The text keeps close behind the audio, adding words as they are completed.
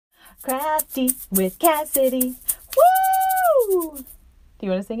Crafty with Cassidy. Woo! Do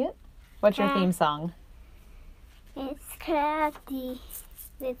you want to sing it? What's your theme song? It's Crafty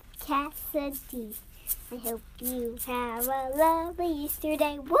with Cassidy. I hope you have a lovely Easter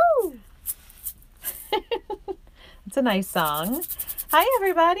day. Woo! It's a nice song. Hi,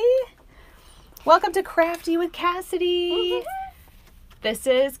 everybody. Welcome to Crafty with Cassidy. This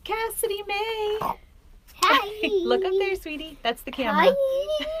is Cassidy May. Hi. Look up there, sweetie. That's the camera.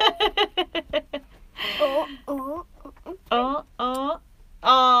 Oh.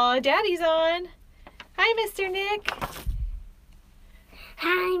 Oh, Daddy's on. Hi, Mr. Nick.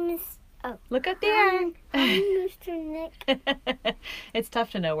 Hi, Miss. Oh. Look up there. Hi, Mr. Nick. It's tough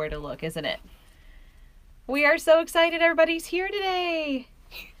to know where to look, isn't it? We are so excited everybody's here today.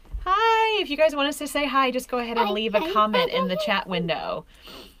 Hi. If you guys want us to say hi, just go ahead and leave a comment in the chat window.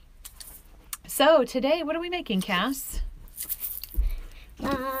 So today, what are we making, Cass?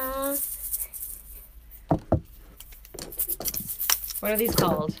 What are these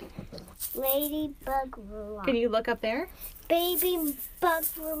called? Ladybug maracas. Can you look up there? Baby bug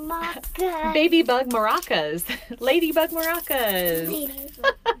maracas. Baby bug maracas. Ladybug maracas.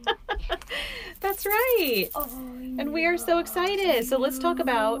 That's right. Oh, and we are so excited. So let's talk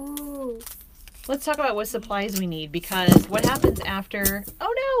about what supplies we need, because what happens after,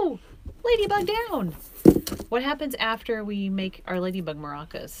 oh no, ladybug down. What happens after we make our ladybug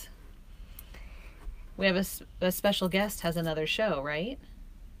maracas? We have a special guest has another show, right?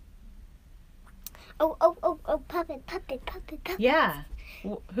 Oh, puppet. Yeah.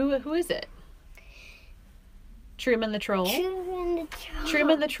 Who is it? Truman the Troll?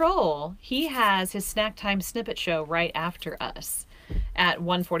 Truman the Troll. He has his snack time snippet show right after us at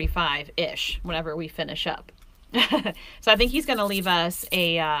 1:45-ish, whenever we finish up. So I think he's going to leave us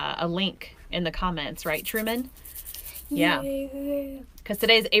a link in the comments, right, Truman? Yeah. Because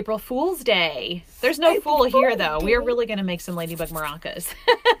today is April Fool's Day. There's no fool here, though. We are really going to make some ladybug maracas.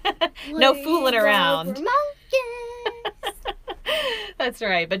 No fooling around. That's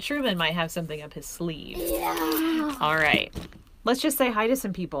right. But Truman might have something up his sleeve. Yeah. All right. Let's just say hi to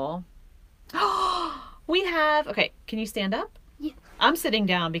some people. We have... Okay, can you stand up? Yeah. I'm sitting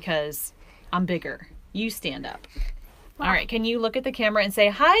down because I'm bigger. You stand up. Wow. All right. Can you look at the camera and say,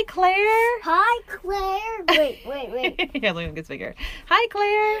 hi, Claire? Hi, Claire. Wait. Yeah, look, it gets bigger. Hi,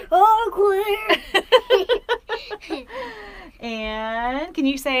 Claire. Oh, Claire. And can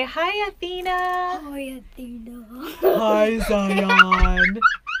you say, hi, Athena? Hi, Athena. Hi, Zion.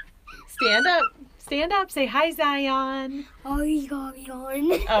 Stand up. Stand up. Say, hi, Zion. Hi,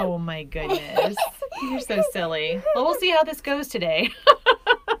 Zion. Oh, my goodness. You're so silly. Well, we'll see how this goes today.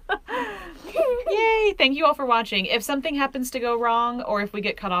 Yay! Thank you all for watching. If something happens to go wrong, or if we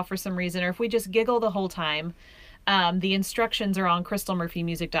get cut off for some reason, or if we just giggle the whole time, the instructions are on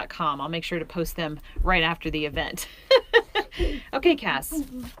crystalmurphymusic.com. I'll make sure to post them right after the event. Okay, Cass,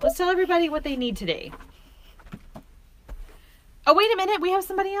 let's tell everybody what they need today. Oh, wait a minute. We have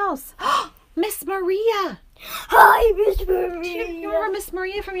somebody else. Miss Maria. Hi, Miss Maria. You remember Miss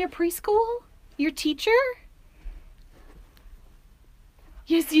Maria from your preschool? Your teacher?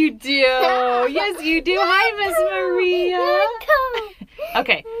 Yes, you do. Yes, you do. Hi, Miss Maria.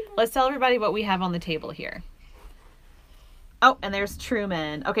 Okay, let's tell everybody what we have on the table here. Oh, and there's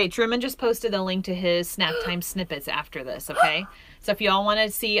Truman. Okay, Truman just posted a link to his snack time snippets after this, okay? So if you all want to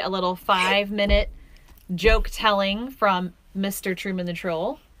see a little 5-minute joke telling from Mr. Truman the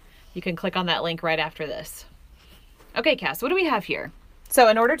Troll, you can click on that link right after this. Okay, Cass, what do we have here? So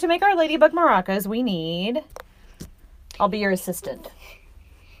in order to make our ladybug maracas, we need... I'll be your assistant.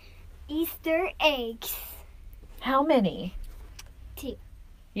 Easter eggs. How many? 2.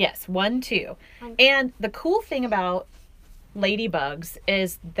 Yes, 1, 2. 1. And the cool thing about ladybugs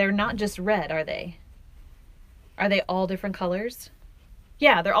is they're not just red, are they? Are they all different colors?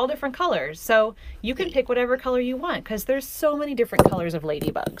 Yeah, they're all different colors. So you can pick whatever color you want, because there's so many different colors of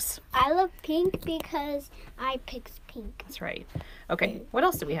ladybugs. I love pink because I picked pink. That's right. Okay, what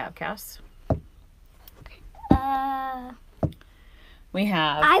else do we have, Cass? We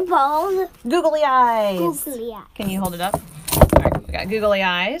have eyeballs. googly eyes. Googly eyes. Can you hold it up? All right, we got googly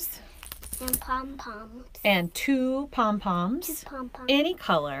eyes. And pom-poms. And 2 pom-poms. 2 pom-poms. Any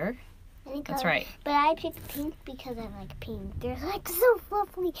color. Any color. That's right. But I picked pink because I like pink. They're like so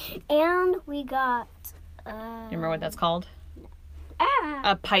fluffy. And we got... You remember what that's called? Ah,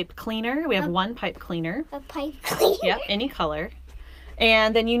 A pipe cleaner. We have 1 pipe cleaner. a pipe cleaner. Yep, any color.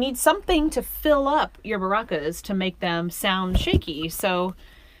 And then you need something to fill up your maracas to make them sound shaky. So,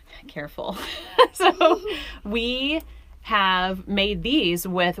 careful. So, we have made these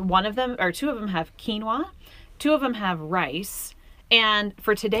with 1 of them, or 2 of them have quinoa, 2 of them have rice, And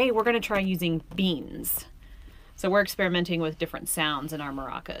for today, we're going to try using beans. So we're experimenting with different sounds in our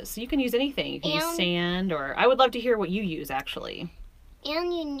maracas. So you can use anything. You can use sand, or I would love to hear what you use, actually.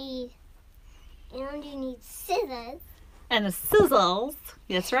 And you need scissors. And the sizzles.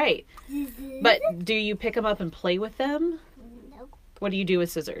 That's right. But do you pick them up and play with them? Nope. What do you do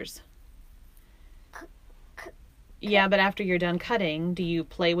with scissors? Yeah, but after you're done cutting, do you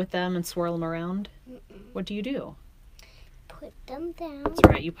play with them and swirl them around? What do you do? Put them down. That's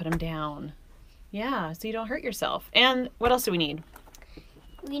right, you put them down. Yeah, so you don't hurt yourself. And what else do we need?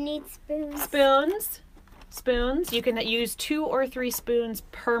 We need spoons. Spoons. You can use 2 or 3 spoons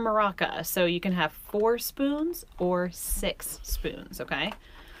per maraca. So you can have 4 spoons or 6 spoons, okay?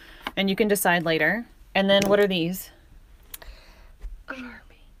 And you can decide later. And then what are these?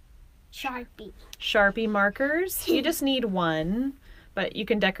 Sharpie markers. You just need 1, but you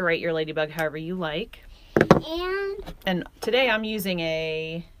can decorate your ladybug however you like. And today I'm using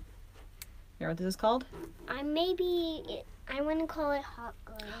a, you know what this is called? I want to call it hot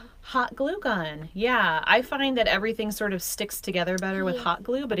glue. Hot glue gun. Yeah, I find that everything sort of sticks together better with hot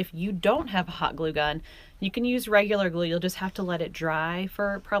glue, but if you don't have a hot glue gun, you can use regular glue. You'll just have to let it dry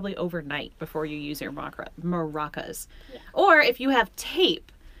for probably overnight before you use your maracas. Yeah. Or if you have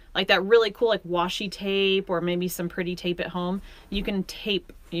tape, like that really cool like washi tape or maybe some pretty tape at home, you can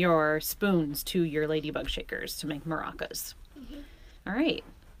tape your spoons to your ladybug shakers to make maracas. All right,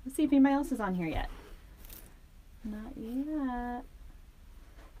 let's see if anybody else is on here yet. Not yet.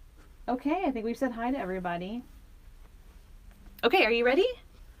 Okay, I think we've said hi to everybody. Okay, are you ready?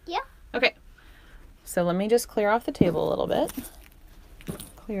 Yeah. Okay, so let me just clear off the table a little bit.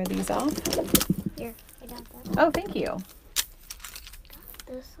 Clear these off. Here, I got that. Oh, thank you.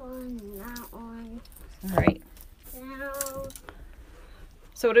 This one, that one. All right. Now.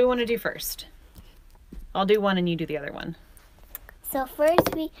 So what do we want to do first? I'll do one and you do the other one. So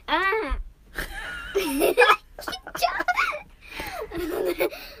first we I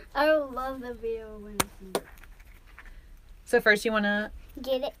love the video when So first you want to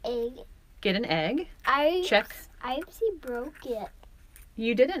get an egg. Get an egg. Check. I actually broke it.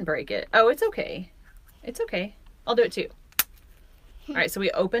 You didn't break it. Oh, it's okay. It's okay. I'll do it too. All right, so we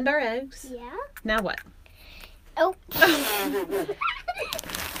opened our eggs. Yeah. Now what? Oh.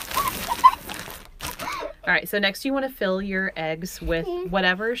 All right, so next you want to fill your eggs with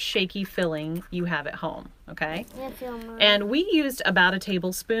whatever shaky filling you have at home, okay? And we used about a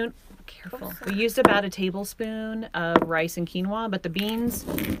tablespoon. Careful. We used about a tablespoon of rice and quinoa, but the beans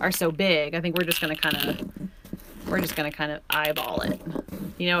are so big. I think we're just gonna kind of eyeball it.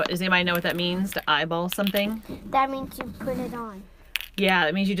 You know, does anybody know what that means? To eyeball something? That means you put it on. Yeah,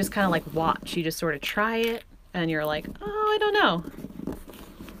 that means you just kind of like watch. You just sort of try it, and you're like, oh, I don't know.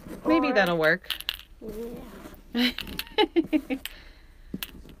 Maybe that'll work. Yeah.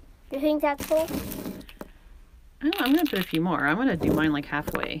 You think that's full? I don't know, I'm gonna put a few more. I'm gonna do mine like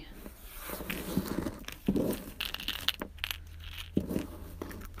halfway.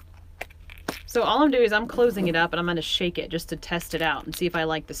 So all I'm doing is I'm closing it up and I'm gonna shake it just to test it out and see if I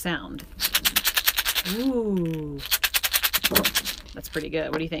like the sound. Ooh. That's pretty good.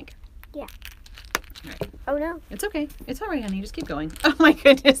 What do you think? Yeah. All right. Oh no. It's okay. It's all right, honey. Just keep going. Oh my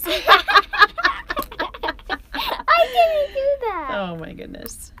goodness. I didn't do that. Oh my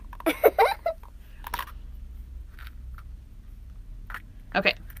goodness.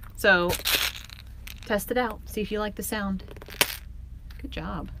 Okay, so test it out. See if you like the sound. Good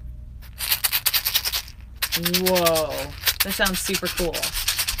job. Whoa, that sounds super cool.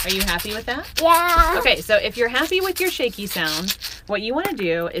 Are you happy with that? Yeah. Okay, so if you're happy with your shaky sound, what you want to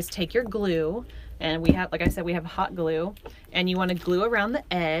do is take your glue, and we have, like I said, we have hot glue, and you want to glue around the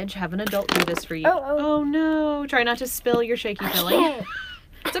edge. Have an adult do this for you. Oh no, try not to spill your shaky filling.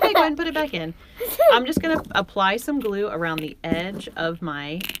 It's okay, go ahead and put it back in. I'm just going to apply some glue around the edge of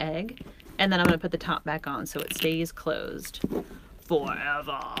my egg, and then I'm going to put the top back on so it stays closed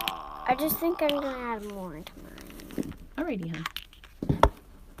forever. I just think I'm going to add more to mine. Alrighty, hon.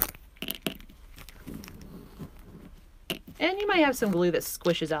 And you might have some glue that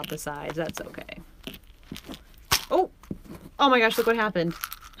squishes out the sides. That's okay. Oh my gosh, look what happened.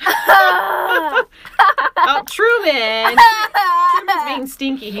 Oh, Truman. Truman's being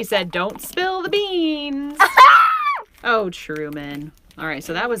stinky. He said, don't spill the beans. Oh, Truman. All right,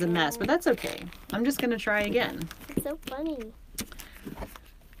 so that was a mess, but that's okay. I'm just going to try again. It's so funny.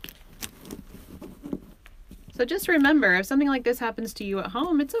 So just remember, if something like this happens to you at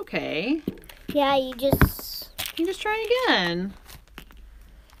home, it's okay. Yeah, you just try again.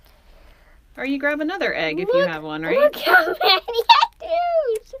 Or you grab another egg if you have one, right? Look how many I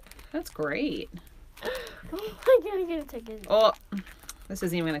used. That's great. Oh my god, I'm gonna take it. Oh, this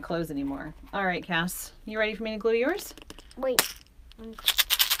isn't even going to close anymore. All right, Cass. You ready for me to glue yours? Wait.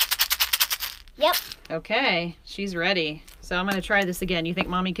 Yep. Okay, she's ready. So I'm going to try this again. You think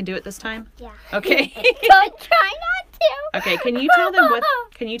Mommy can do it this time? Yeah. Okay. Don't try not to. Okay, can you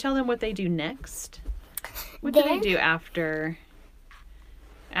tell them what they do next? What do they do after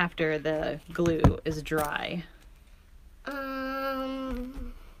the glue is dry?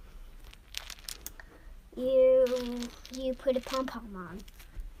 You put a pom-pom on.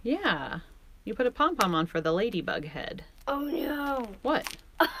 Yeah. You put a pom-pom on for the ladybug head. Oh no. What?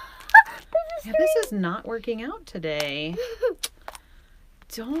 Yeah, this is not working out today.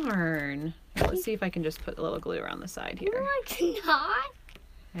 Darn. Let's see if I can just put a little glue around the side here. No, it's not.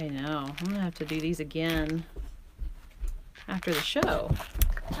 I know. I'm going to have to do these again after the show.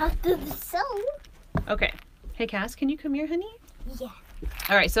 After the show? Okay. Hey, Cass, can you come here, honey? Yeah.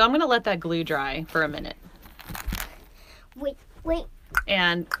 All right, so I'm going to let that glue dry for a minute. Wait.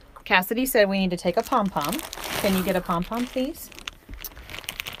 And Cassidy said we need to take a pom-pom. Can you get a pom-pom, please?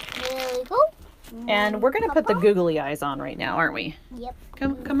 There we go. And we're going to put the googly eyes on right now, aren't we? Yep.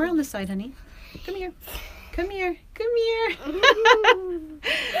 Come around this side, honey. Come here. Come here. Come here.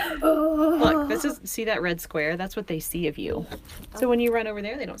 Look, see that red square? That's what they see of you. So when you run over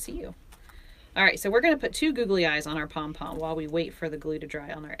there, they don't see you. All right, so we're going to put 2 googly eyes on our pom-pom while we wait for the glue to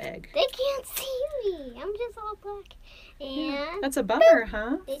dry on our egg. They can't see me. I'm just all black. And that's a bummer,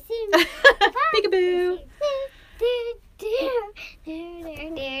 huh? They see me. Peekaboo.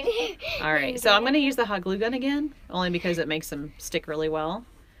 All right, so I'm going to use the hot glue gun again, only because it makes them stick really well.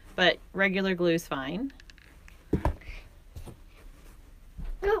 But regular glue is fine.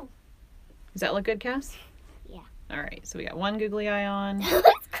 Go. Does that look good, Cass? Yeah. All right, so we got 1 googly eye on.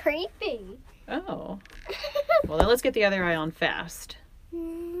 That's creepy. Oh. Well, then let's get the other eye on fast.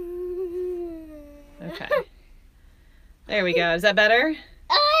 Okay. There we go. Is that better?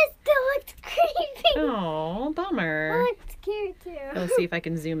 Oh, it still looks creepy. Oh, bummer. Oh, it's scared too. Let's see if I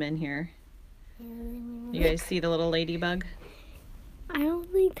can zoom in here. You guys see the little ladybug? I don't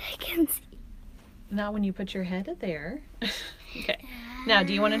think they can see. Not when you put your head there. Okay. Now,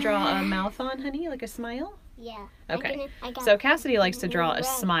 do you want to draw a mouth on, honey? Like a smile? Yeah. Okay. I got So Cassidy likes to draw a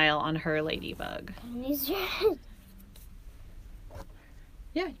smile on her ladybug. Can use red.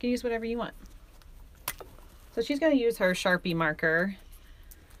 Yeah, you can use whatever you want. So she's going to use her Sharpie marker.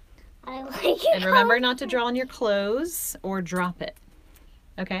 I like it. And remember not to draw on your clothes or drop it.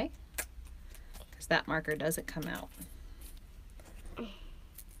 Okay? Because that marker doesn't come out.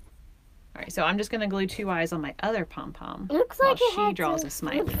 Alright, so I'm just going to glue 2 eyes on my other pom-pom Looks while like it she draws a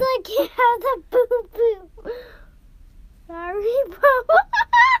smiley. Looks like it has a boo-boo. Sorry, bro.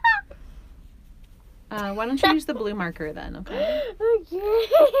 Why don't you use the blue marker then, okay?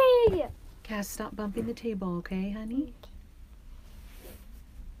 Okay. Cass, stop bumping the table, okay, honey?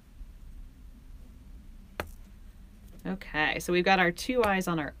 Okay, so we've got our 2 eyes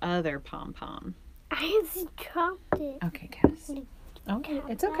on our other pom-pom. I just dropped it. Okay, Cass. Okay,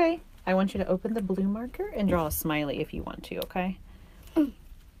 it's okay. I want you to open the blue marker and draw a smiley if you want to, okay?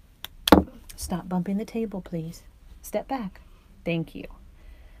 Stop bumping the table, please. Step back. Thank you.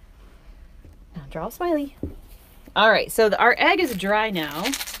 Now draw a smiley. All right, so our egg is dry now.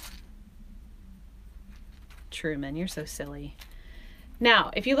 Truman, you're so silly. Now,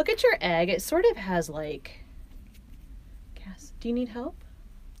 if you look at your egg, it sort of has like... Cass, do you need help?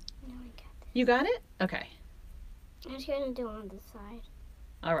 No, I got this. You got it? Okay. I'm just going to do it on this side.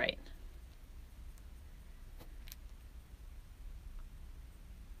 All right.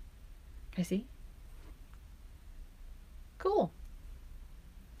 Can I see? Cool.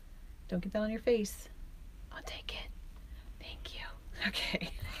 Don't get that on your face. I'll take it. Thank you. Okay.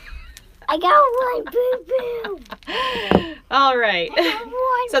 I got one boo-boo. All right.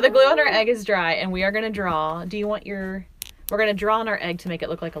 I got So the glue on our egg is dry, and we are going to draw. Do you want your... We're going to draw on our egg to make it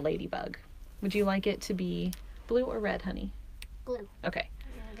look like a ladybug. Would you like it to be blue or red, honey? Blue. Okay.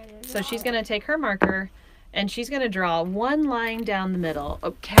 So she's going to take her marker, and she's going to draw 1 line down the middle.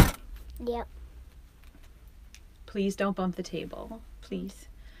 Okay. Yep. Please don't bump the table. Please.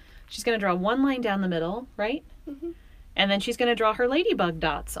 She's going to draw 1 line down the middle, right? Mm-hmm. And then she's going to draw her ladybug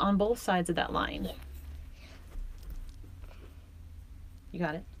dots on both sides of that line. Yeah. You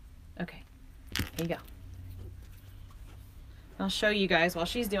got it? Okay. Here you go. I'll show you guys, while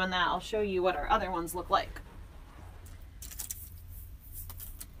she's doing that, I'll show you what our other ones look like.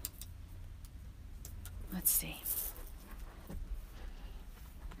 Let's see.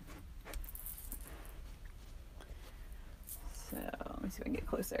 So, let me see if I can get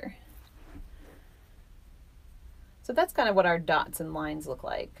closer. So that's kind of what our dots and lines look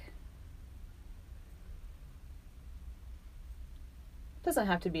like.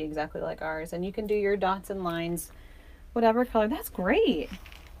 doesn't have to be exactly like ours. And you can do your dots and lines, whatever color. That's great.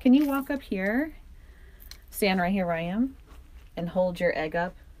 Can you walk up here? Stand right here where I am and hold your egg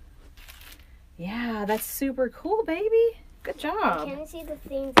up. Yeah, that's super cool, baby. Good job. Can I see the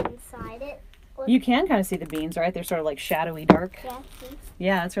things inside it? You can kind of see the beans, right? They're sort of like shadowy dark. Yeah, see?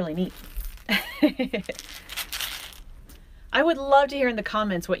 Yeah, that's really neat. I would love to hear in the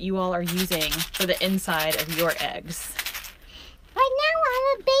comments what you all are using for the inside of your eggs. Right now I'm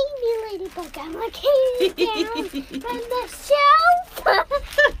a baby ladybug. I'm like hanging down from the shelf.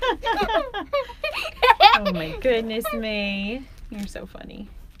 Oh my goodness me. You're so funny.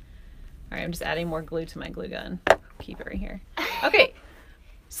 All right, I'm just adding more glue to my glue gun. Keep it right here. Okay,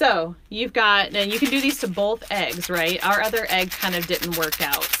 so you've got, now you can do these to both eggs, right? Our other egg kind of didn't work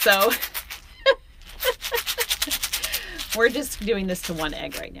out, so we're just doing this to one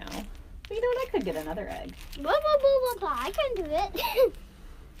egg right now. But you know what? I could get another egg. Blah, blah, blah, blah, blah. I can do it.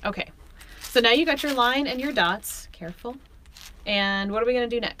 Okay, so now you got your line and your dots. Careful. And what are we going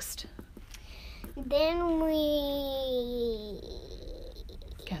to do next? Then we...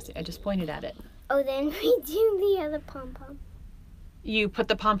 Cassie, I just pointed at it. Oh, then we do the other pom-pom. You put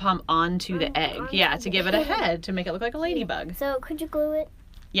the pom-pom onto the egg. Yeah, to give it a head, to make it look like a ladybug. So could you glue it?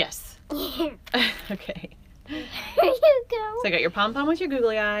 Yes. Yeah. Okay. There you go. So I got your pom-pom with your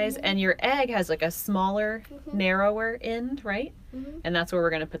googly eyes, and your egg has like a smaller, narrower end, right? And that's where we're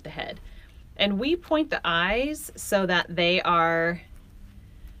going to put the head. And we point the eyes so that they are,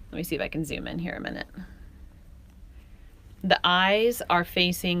 let me see if I can zoom in here a minute. The eyes are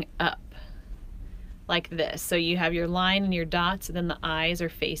facing up like this. So you have your line and your dots, and then the eyes are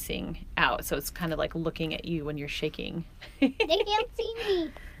facing out. So it's kind of like looking at you when you're shaking. They can't see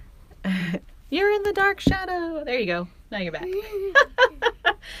me. You're in the dark shadow. There you go. Now you're back.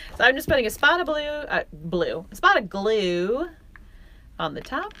 So I'm just putting a spot of a spot of glue on the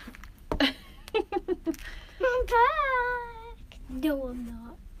top. I'm back. No, I'm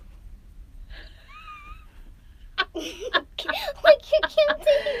not. Like you can't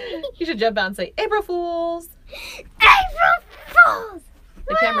see me. You should jump out and say, April Fools. April Fools.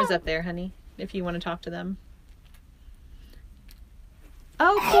 The camera's up there, honey, if you want to talk to them.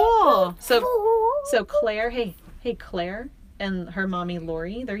 Oh, cool. So Claire, hey Claire and her mommy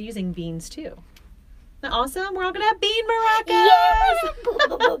Lori, they're using beans too. Isn't that awesome? We're all gonna have bean maracas.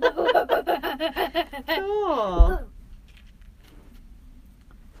 Cool.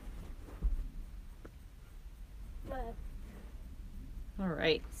 All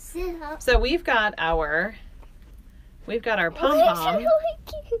right. So we've got our pom-pom.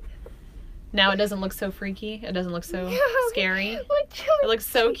 Now it doesn't look so freaky. It doesn't look so scary. It looks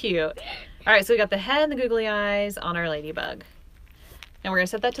so cute. All right, so we got the head and the googly eyes on our ladybug. And we're going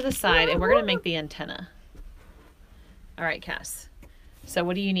to set that to the side, and we're going to make the antenna. All right, Cass. So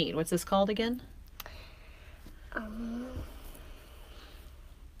what do you need? What's this called again?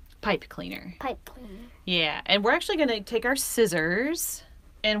 Pipe cleaner. Pipe cleaner. Yeah, and we're actually going to take our scissors,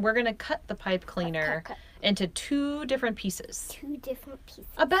 and we're going to cut the pipe cleaner into 2 different pieces. 2 different pieces.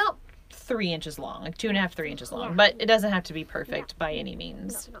 About 3 inches long, like 2.5, 3 inches long. Yeah. But it doesn't have to be perfect by any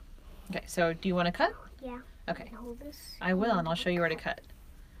means. No. Okay, so do you want to cut? Yeah. Okay. Hold this. I will, and I'll show you where to cut.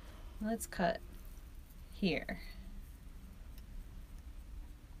 Let's cut here.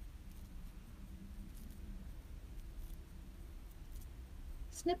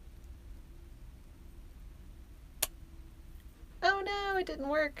 Snip. Oh no, it didn't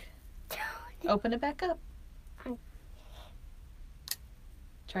work. Open it back up.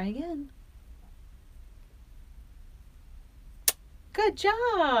 Try again. Good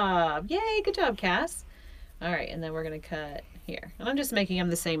job. Yay, good job, Cass. All right, and then we're going to cut here. And I'm just making them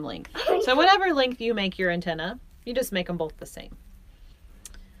the same length. So whatever length you make your antenna, you just make them both the same.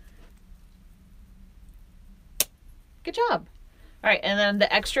 Good job. All right, and then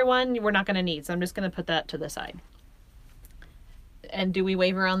the extra one we're not going to need, so I'm just going to put that to the side. And do we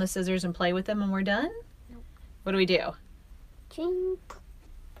wave around the scissors and play with them when we're done? Nope. What do we do? Put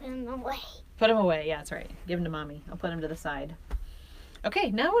them away. Put them away. Yeah, that's right. Give them to Mommy. I'll put them to the side.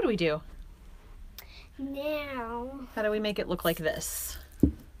 Okay, now what do we do? Now. How do we make it look like this?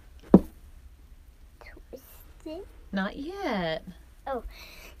 Twist it. Not yet. Oh,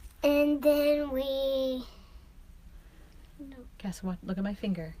 and then we. No. Guess what? Look at my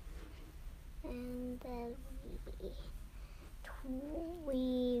finger. And then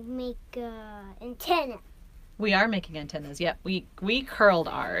we make antenna. We are making antennas. Yep, we curled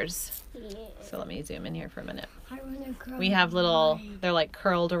ours. Yeah. So let me zoom in here for a minute. I want to curl. We have little, they're like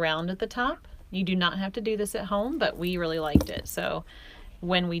curled around at the top. You do not have to do this at home, but we really liked it. So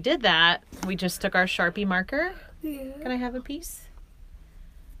when we did that, we just took our Sharpie marker. Yeah. Can I have a piece?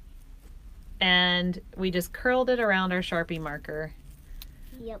 And we just curled it around our Sharpie marker.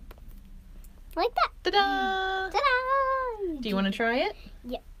 Yep. Like that. Ta-da! Ta-da! Do you want to try it?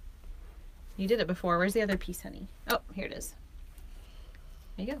 Yep. You did it before. Where's the other piece, honey? Oh, here it is.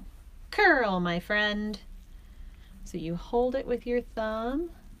 There you go. Curl, my friend. So you hold it with your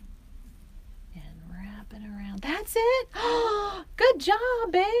thumb and wrap it around. That's it. Good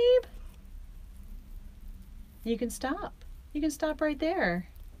job, babe. You can stop. You can stop right there.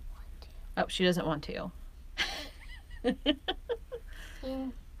 Oh, she doesn't want to. Yeah.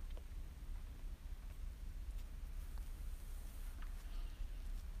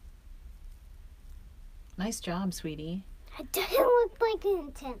 Nice job, sweetie. It doesn't look like an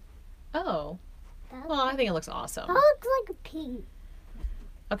antenna. Oh. Well, I think it looks awesome. That looks like a pea.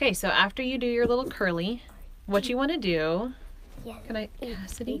 Okay, so after you do your little curly, what you want to do... Yeah. Can I...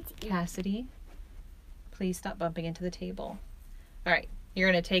 Cassidy, please stop bumping into the table. All right. You're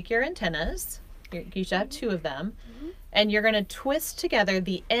going to take your antennas. You should have 2 of them. And you're going to twist together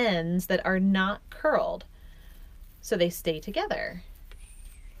the ends that are not curled so they stay together.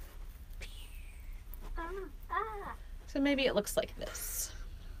 So maybe it looks like this.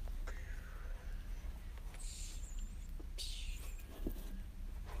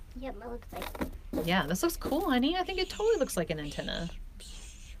 Yep, it looks like. Yeah, this looks cool, honey. I think it totally looks like an antenna.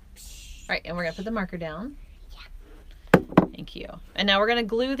 All right, and we're going to put the marker down. Thank you. And now we're going to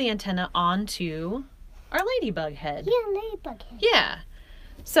glue the antenna onto our ladybug head. Yeah, ladybug head. Yeah.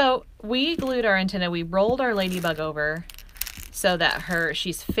 So we glued our antenna. We rolled our ladybug over so that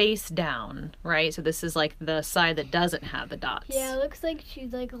she's face down, right? So this is like the side that doesn't have the dots. Yeah, it looks like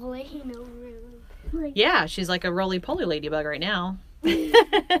she's like laying over him. Like, yeah, she's like a roly-poly ladybug right now. And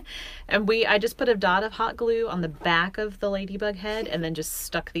I just put a dot of hot glue on the back of the ladybug head and then just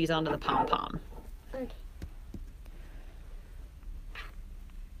stuck these onto the pom-pom. Okay.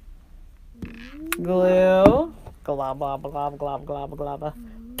 Glue. Glob, glob, glob, glob, glob, glob.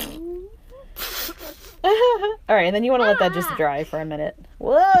 All right, and then you want to let that just dry for a minute.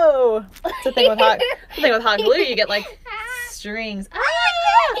 Whoa! It's the thing with hot glue. You get like strings.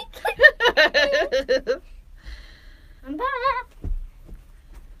 I'm back.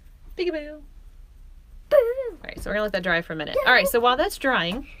 Peekaboo. Boo. All right, so we're gonna let that dry for a minute. All right, so while that's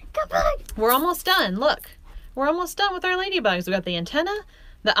drying, we're almost done. Look, we're almost done with our ladybugs. We got the antenna,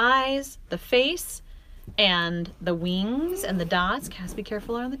 the eyes, the face, and the wings and the dots. Cass, be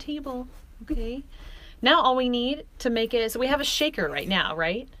careful on the table. Okay. Now all we need to make it, so we have a shaker right now,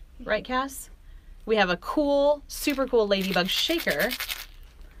 right? Right, Cass? We have a cool, super cool ladybug shaker.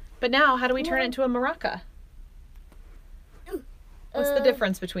 But now, how do we turn it into a maraca? What's the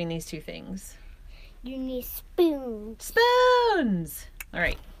difference between these two things? You need spoons. Spoons! All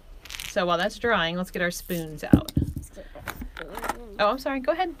right. So while that's drying, let's get our spoons out. Oh, I'm sorry.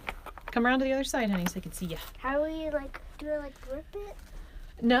 Go ahead. Come around to the other side, honey, so I can see you. How do we do I rip it?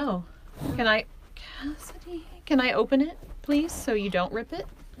 No. Cassidy, can I open it, please, so you don't rip it?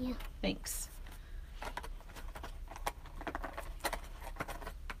 Yeah. Thanks.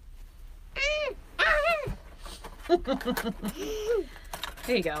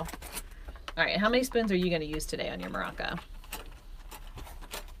 Here you go. All right, how many spoons are you going to use today on your maraca?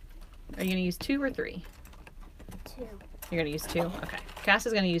 Are you going to use 2 or 3? 2. You're going to use 2? Okay. Cass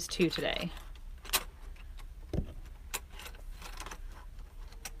is going to use 2 today.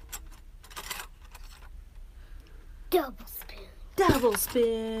 Double spoon. Double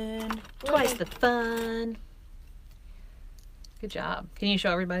spoon. Twice the fun. Good job. Can you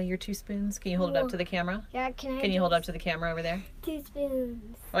show everybody your 2 spoons? Can you hold it up to the camera? Yeah, Can you hold up to the camera over there? 2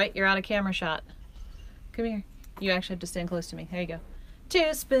 spoons. Wait, you're out of camera shot. Come here. You actually have to stand close to me. There you go.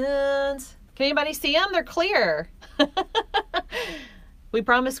 2 spoons. Can anybody see them? They're clear. We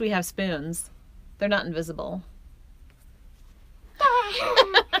promise we have spoons. They're not invisible. Do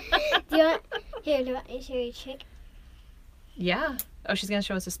you want me to show you a trick? Yeah. Oh, she's going to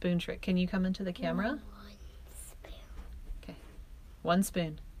show us a spoon trick. Can you come into the camera? 1 spoon. Okay. 1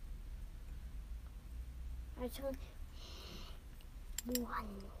 spoon. Actually, 1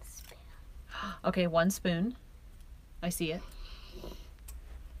 spoon. Okay, 1 spoon. I see it.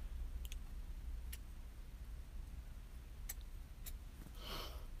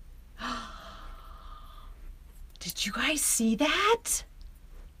 Did you guys see that?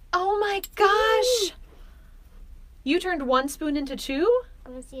 Oh my gosh! You turned 1 spoon into 2?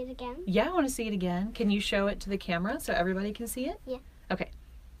 Want to see it again? Yeah, I want to see it again. Can you show it to the camera so everybody can see it? Yeah. Okay.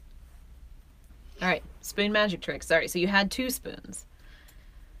 All right, spoon magic tricks. All right, so you had 2 spoons.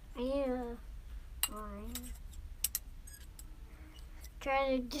 I need one.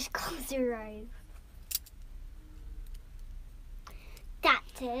 Try to just close your eyes.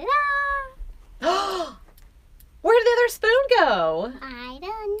 Da-da-da! other spoon go? I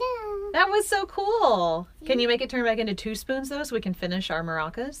don't know. That was so cool. Can you make it turn back into 2 spoons though so we can finish our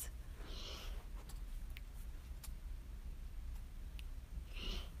maracas?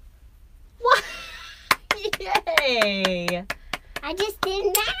 What? Yay! I just did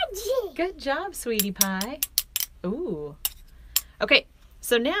magic. Good job, sweetie pie. Ooh. Okay,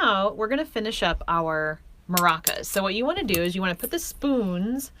 so now we're going to finish up our maracas. So what you want to do is you want to put the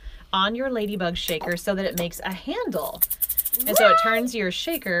spoons on your ladybug shaker so that it makes a handle. And so it turns your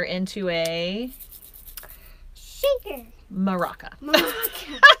shaker into a shaker. Maraca.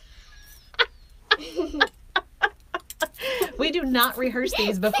 We do not rehearse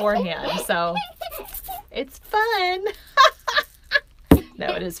these beforehand, so it's fun. No,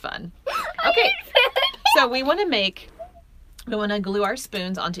 it is fun. Okay, so we want to glue our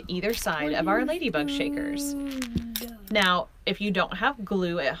spoons onto either side of our ladybug shakers. Now, if you don't have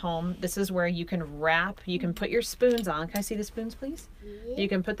glue at home, this is where you can you can put your spoons on. Can I see the spoons, please? You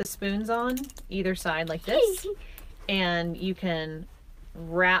can put the spoons on either side like this, and you can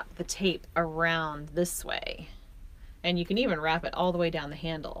wrap the tape around this way. And you can even wrap it all the way down the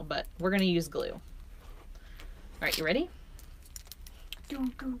handle, but we're going to use glue. All right, you ready?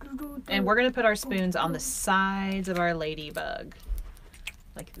 And we're going to put our spoons on the sides of our ladybug,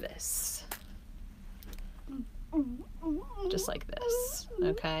 like this. Just like this,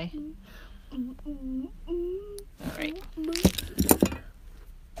 okay? All right.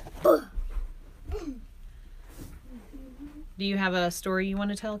 Do you have a story you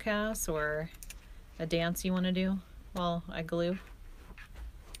want to tell, Cass, or a dance you want to do while I glue?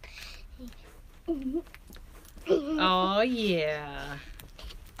 Oh, yeah.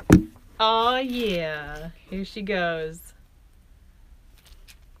 Oh, yeah. Here she goes.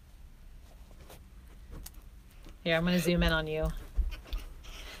 Here, I'm going to zoom in on you.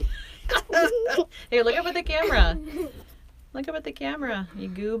 Here, look up at the camera. Look up at the camera, you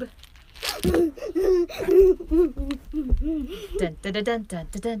goob. Dun, dun, dun, dun, dun,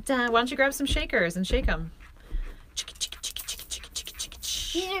 dun, dun. Why don't you grab some shakers and shake them?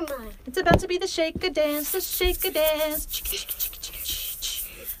 It's about to be the shaker dance, the shaker dance.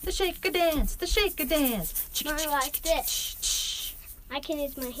 The shaker dance, the shaker dance. I like this. I can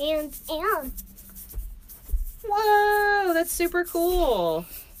use my hands and... Whoa, that's super cool.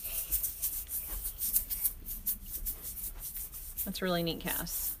 That's really neat,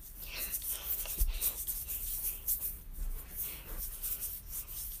 Cass.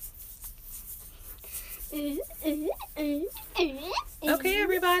 Okay,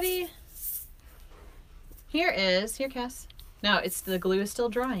 everybody. Here, Cass. No, it's the glue is still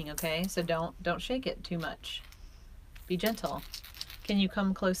drying, okay? So don't shake it too much. Be gentle. Can you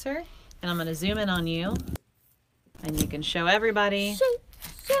come closer? And I'm going to zoom in on you. And you can show everybody. Shake,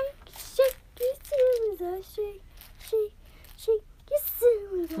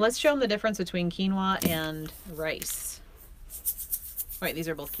 Let's show them the difference between quinoa and rice. Wait, these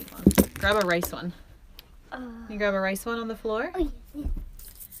are both quinoa. Grab a rice one. You grab a rice one on the floor? Oh, yeah.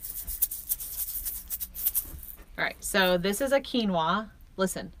 All right, so this is a quinoa.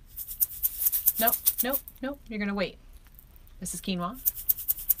 Listen. Nope, nope, nope. You're going to wait. This is quinoa.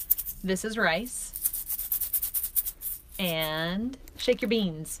 This is rice. And shake your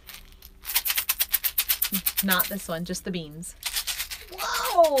beans. Not this one, just the beans.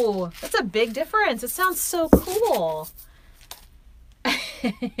 Whoa, that's a big difference. It sounds so cool.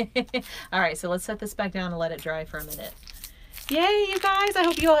 All right, so let's set this back down and let it dry for a minute. Yay, you guys. I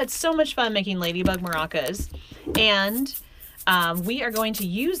hope you all had so much fun making ladybug maracas. And we are going to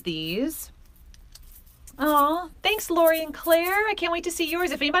use these. Oh, thanks, Lori and Claire. I can't wait to see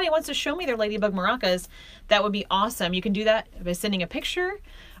yours. If anybody wants to show me their ladybug maracas, that would be awesome. You can do that by sending a picture,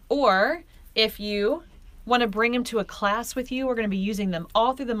 or if you want to bring them to a class with you, we're going to be using them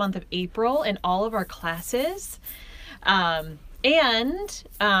all through the month of April in all of our classes.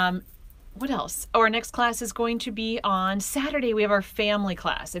 What else? Our next class is going to be on Saturday. We have our family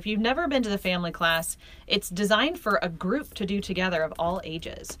class. If you've never been to the family class, it's designed for a group to do together of all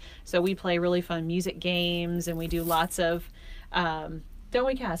ages. So we play really fun music games, and we do lots of, don't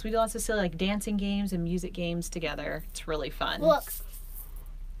we, Cass? We do lots of silly like dancing games and music games together. It's really fun. Look.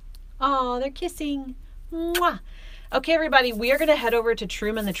 Oh, they're kissing. Mwah. Okay, everybody, we are going to head over to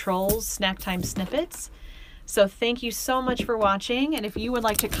Truman the Troll's Snack Time Snippets. So thank you so much for watching, and if you would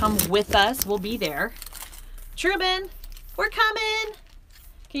like to come with us, we'll be there. Truman, we're coming.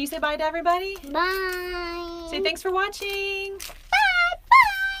 Can you say bye to everybody? Bye. Say thanks for watching. Bye,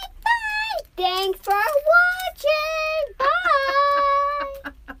 bye, bye. Thanks for watching.